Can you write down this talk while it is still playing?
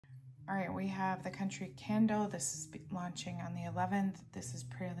All right, we have the Country Candle. This is launching on the 11th. This is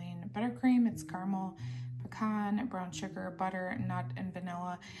Praline Buttercream. It's caramel, pecan, brown sugar, butter, nut, and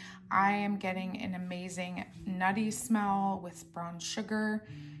vanilla. I am getting an amazing nutty smell with brown sugar,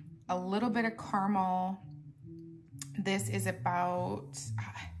 a little bit of caramel. This is a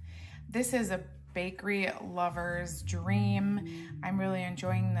bakery lover's dream. I'm really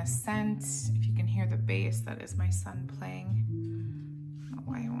enjoying the scent. If you can hear the bass, that is my son playing. Oh,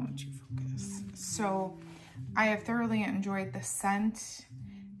 why won't you focus? So I have thoroughly enjoyed the scent,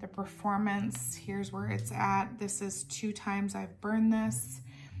 the performance. Here's where it's at. This is 2 times I've burned this.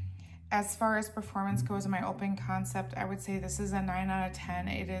 As far as performance goes in my open concept, I would say this is a 9 out of 10.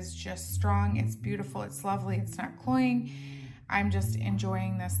 It is just strong, it's beautiful, it's lovely, it's not cloying. I'm just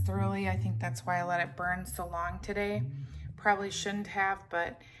enjoying this thoroughly. I think that's why I let it burn so long today. Probably shouldn't have,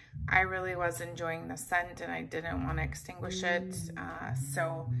 but I really was enjoying the scent and I didn't want to extinguish it.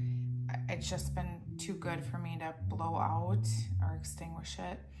 So it's just been too good for me to blow out or extinguish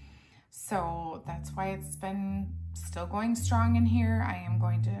it. So that's why it's been still going strong in here. I am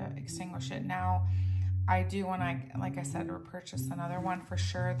going to extinguish it now. I do want to, like I said, repurchase another one for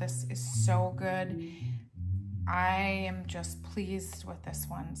sure. This is so good. I am just pleased with this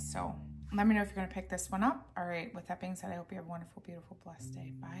one. So let me know if you're going to pick this one up. All right, with that being said, I hope you have a wonderful, beautiful, blessed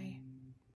day. Bye.